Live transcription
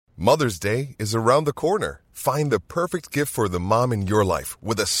Mother's Day is around the corner. Find the perfect gift for the mom in your life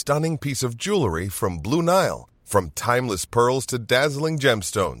with a stunning piece of jewelry from Blue Nile. From timeless pearls to dazzling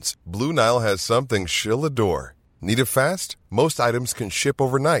gemstones, Blue Nile has something she'll adore. Need it fast? Most items can ship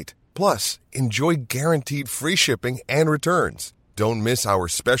overnight. Plus, enjoy guaranteed free shipping and returns. Don't miss our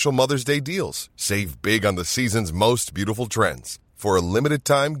special Mother's Day deals. Save big on the season's most beautiful trends. For a limited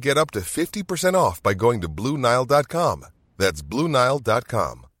time, get up to 50% off by going to BlueNile.com. That's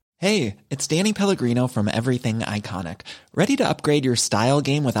BlueNile.com. Hey, it's Danny Pellegrino from Everything Iconic. Ready to upgrade your style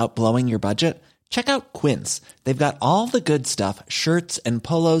game without blowing your budget? Check out Quince. They've got all the good stuff, shirts and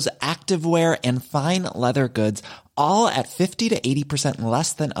polos, activewear, and fine leather goods, all at 50 to 80%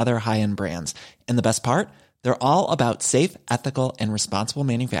 less than other high-end brands. And the best part? They're all about safe, ethical, and responsible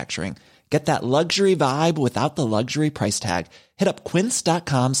manufacturing. Get that luxury vibe without the luxury price tag. Hit up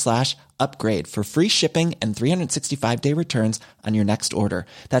quince.com/upgrade for free shipping and 365-day returns on your next order.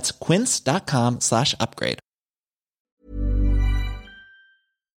 That's quince.com/upgrade.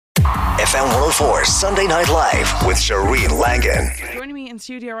 FM 104 Sunday Night Live with Shireen Langan. Joining me in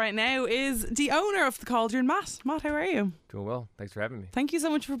studio right now is the owner of the Cauldron, Matt. Matt, how are you? Doing well. Thanks for having me. Thank you so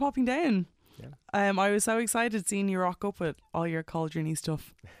much for popping down. Yeah. I was so excited seeing you rock up with all your cauldron-y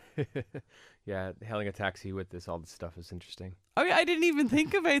stuff. Yeah, hailing a taxi with all this stuff is interesting. Oh, yeah, I didn't even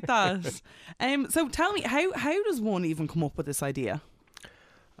think about that. So tell me, how does one even come up with this idea?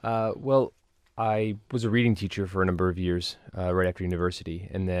 Well, I was a reading teacher for a number of years right after university,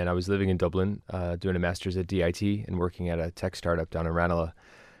 and then I was living in Dublin doing a master's at DIT and working at a tech startup down in Ranelagh,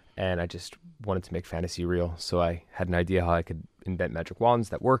 and I just wanted to make fantasy real, so I had an idea how I could invent magic wands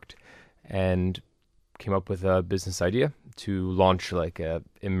that worked, and came up with a business idea to launch like a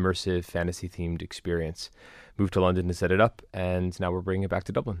immersive fantasy themed experience. Moved to London to set it up, and now we're bringing it back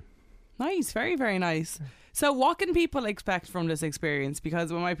to Dublin. Nice, very, very nice. So what can people expect from this experience?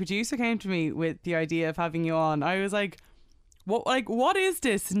 Because when my producer came to me with the idea of having you on, I was like, what is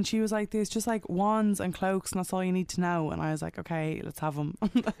this? And she was like, there's just like wands and cloaks and that's all you need to know. And I was like, okay, let's have them.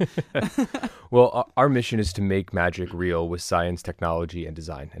 Well, our mission is to make magic real with science, technology, and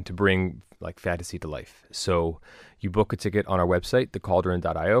design, and to bring like fantasy to life. So you book a ticket on our website,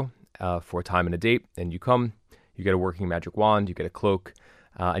 thecauldron.io, for a time and a date, and you come, you get a working magic wand, you get a cloak,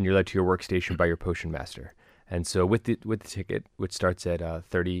 and you're led to your workstation by your potion master. And so with the ticket, which starts at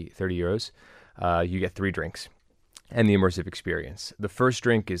 30 euros, you get 3 drinks and the immersive experience. The first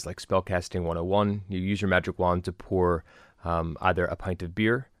drink is like spellcasting 101. You use your magic wand to pour either a pint of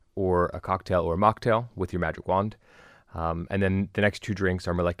beer or a cocktail or a mocktail with your magic wand. And then the next 2 drinks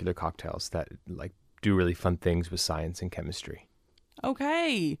are molecular cocktails that like do really fun things with science and chemistry.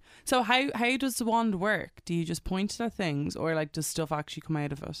 Okay. So how does the wand work? Do you just point at things, or like does stuff actually come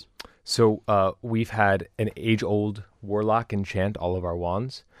out of it? So we've had an age-old warlock enchant all of our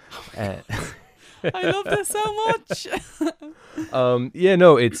wands. I love this so much.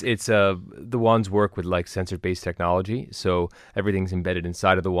 The wands work with like sensor-based technology, so everything's embedded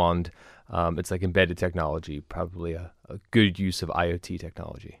inside of the wand. It's like embedded technology, probably a good use of IoT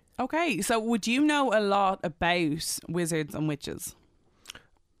technology. Okay, so would you know a lot about wizards and witches?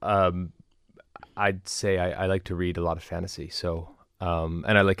 I'd say I like to read a lot of fantasy, so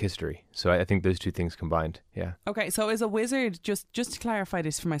and I like history. So I think those 2 things combined, yeah. Okay, so is a wizard, just to clarify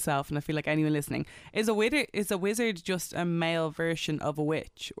this for myself, and I feel like anyone listening, is a wizard just a male version of a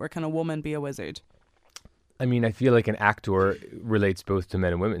witch, or can a woman be a wizard? I mean, I feel like an actor relates both to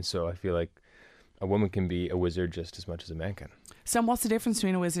men and women, so I feel like a woman can be a wizard just as much as a man can. So what's the difference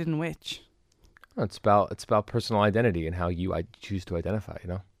between a wizard and a witch? Well, it's about personal identity and how you choose to identify, you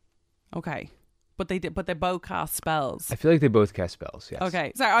know? Okay. But they both cast spells. I feel like they both cast spells, yes.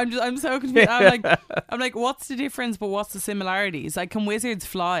 Okay. Sorry, I'm so confused. I'm like, what's the difference, but what's the similarities? Like, can wizards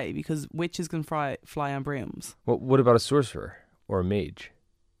fly? Because witches can fly on brooms. Well, what about a sorcerer or a mage?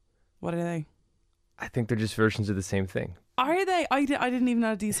 What are they? I think they're just versions of the same thing. Are they? I didn't even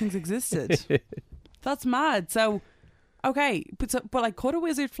know these things existed. That's mad. So, okay, but like, could a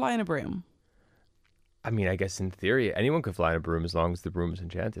wizard fly in a broom? I mean, I guess in theory, anyone could fly in a broom as long as the broom is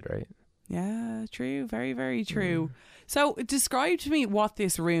enchanted, right? Yeah, true. Very, very true. So describe to me what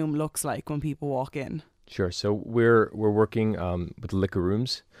this room looks like when people walk in. Sure. So we're working with Liquor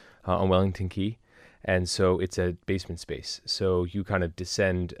Rooms on Wellington Quay. And so it's a basement space. So you kind of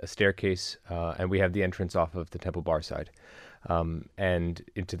descend a staircase and we have the entrance off of the Temple Bar side and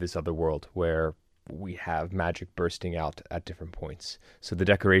into this other world where we have magic bursting out at different points. So the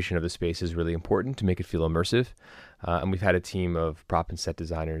decoration of the space is really important to make it feel immersive. And we've had a team of prop and set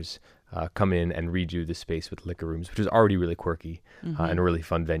designers come in and redo the space with Liquor Rooms, which is already really quirky and a really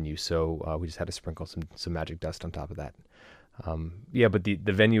fun venue. So we just had to sprinkle some magic dust on top of that. But the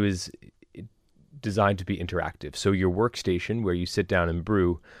venue is designed to be interactive. So your workstation where you sit down and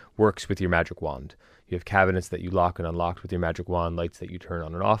brew works with your magic wand. You have cabinets that you lock and unlock with your magic wand, lights that you turn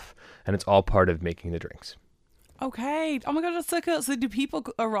on and off, and it's all part of making the drinks. Okay. Oh my God, that's so cool. So do people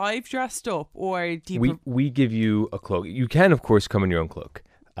arrive dressed up, or do you... We give you a cloak. You can, of course, come in your own cloak.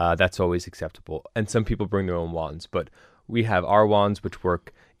 That's always acceptable. And some people bring their own wands, but we have our wands which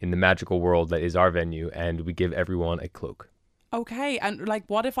work in the magical world that is our venue, and we give everyone a cloak. Okay. And like,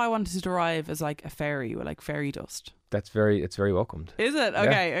 what if I wanted to arrive as like a fairy with like fairy dust? It's very welcomed. Is it?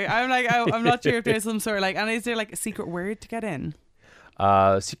 Okay. Yeah. I'm not sure if there's some sort of like, and is there like a secret word to get in?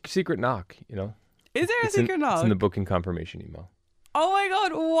 Secret knock, Is there a secret knock? It's in the booking confirmation email. Oh my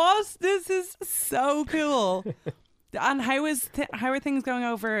God, what? This is so cool. And how are things going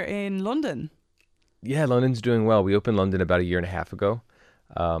over in London? Yeah, London's doing well. We opened London about a year and a half ago.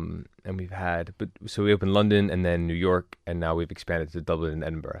 And so we opened London and then New York, and now we've expanded to Dublin and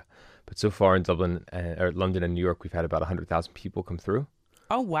Edinburgh. But so far in London and New York, we've had about 100,000 people come through.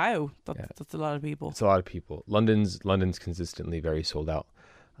 Oh wow, that's a lot of people. It's a lot of people. London's consistently very sold out.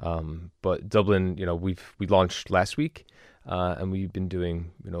 But Dublin, we launched last week, and we've been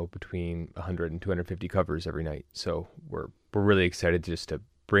doing between 100 and 250 covers every night. So we're really excited just to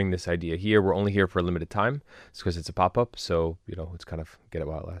bring this idea here. We're only here for a limited time. It's because it's a pop-up, so it's kind of get it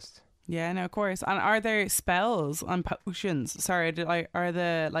while it lasts. Yeah, no, of course. And are there spells and potions? Sorry, are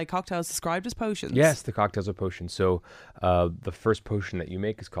the cocktails described as potions? Yes, the cocktails are potions. So the first potion that you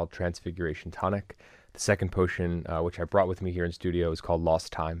make is called Transfiguration Tonic. The second potion, which I brought with me here in studio, is called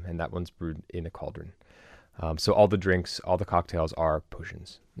Lost Time, and that one's brewed in a cauldron. So all the drinks, all the cocktails are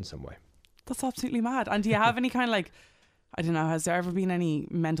potions in some way. That's absolutely mad. And do you have any kind of I don't know, has there ever been any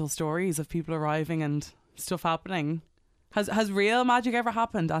mental stories of people arriving and stuff happening? Has real magic ever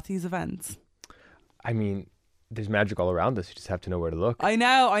happened at these events? I mean, there's magic all around us. You just have to know where to look. I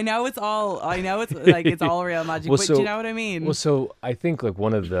know it's like it's all real magic, but do you know what I mean? Well, so I think like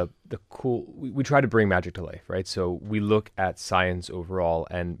one of the cool, we try to bring magic to life, right? So we look at science overall,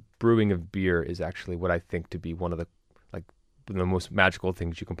 and brewing of beer is actually what I think to be one of the most magical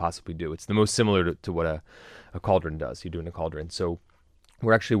things you can possibly do. It's the most similar to what a cauldron does. You do in a cauldron. So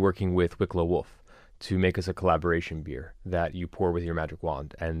we're actually working with Wicklow Wolf to make us a collaboration beer that you pour with your magic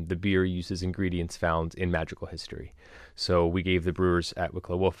wand. And the beer uses ingredients found in magical history. So we gave the brewers at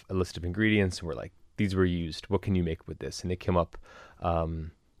Wicklow Wolf a list of ingredients, and we're like, these were used. What can you make with this? And they came up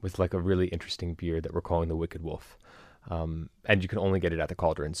with like a really interesting beer that we're calling the Wicked Wolf. And you can only get it at the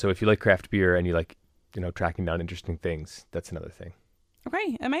Cauldron. So if you like craft beer and you like, tracking down interesting things, that's another thing.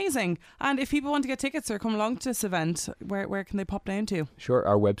 Okay, amazing. And if people want to get tickets or come along to this event, where can they pop down to? Sure.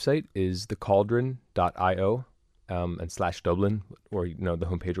 Our website is thecauldron.io and /Dublin, or the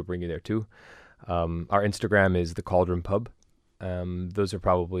homepage will bring you there too. Our Instagram is the Cauldron Pub. Those are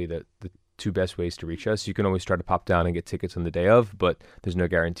probably the two best ways to reach us. You can always try to pop down and get tickets on the day of, but there's no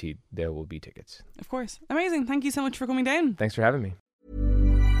guarantee there will be tickets. Of course. Amazing. Thank you so much for coming down. Thanks for having me.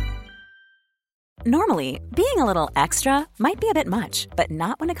 Normally, being a little extra might be a bit much, but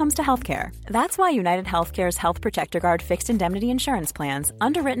not when it comes to healthcare. That's why United Healthcare's Health Protector Guard fixed indemnity insurance plans,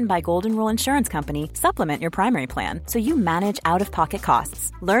 underwritten by Golden Rule Insurance Company, supplement your primary plan so you manage out-of-pocket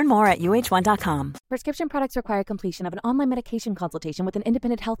costs. Learn more at uh1.com. Prescription products require completion of an online medication consultation with an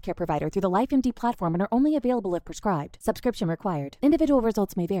independent healthcare provider through the LifeMD platform and are only available if prescribed. Subscription required. Individual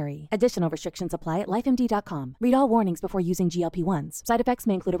results may vary. Additional restrictions apply at lifemd.com. Read all warnings before using GLP-1s. Side effects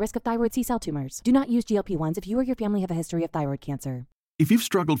may include a risk of thyroid C-cell tumors. Do not use GLP-1s if you or your family have a history of thyroid cancer. If you've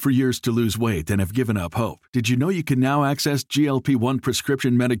struggled for years to lose weight and have given up hope, did you know you can now access GLP-1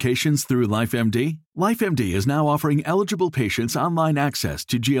 prescription medications through LifeMD? LifeMD is now offering eligible patients online access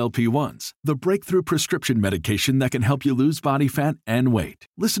to GLP-1s, the breakthrough prescription medication that can help you lose body fat and weight.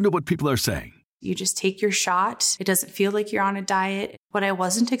 Listen to what people are saying. You just take your shot. It doesn't feel like you're on a diet. What I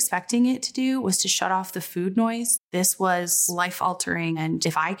wasn't expecting it to do was to shut off the food noise. This was life-altering, and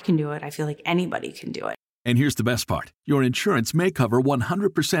if I can do it, I feel like anybody can do it. And here's the best part. Your insurance may cover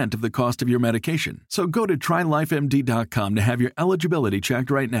 100% of the cost of your medication. So go to TryLifeMD.com to have your eligibility checked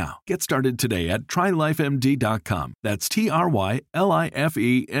right now. Get started today at TryLifeMD.com. That's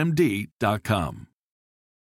TryLifeMD.com.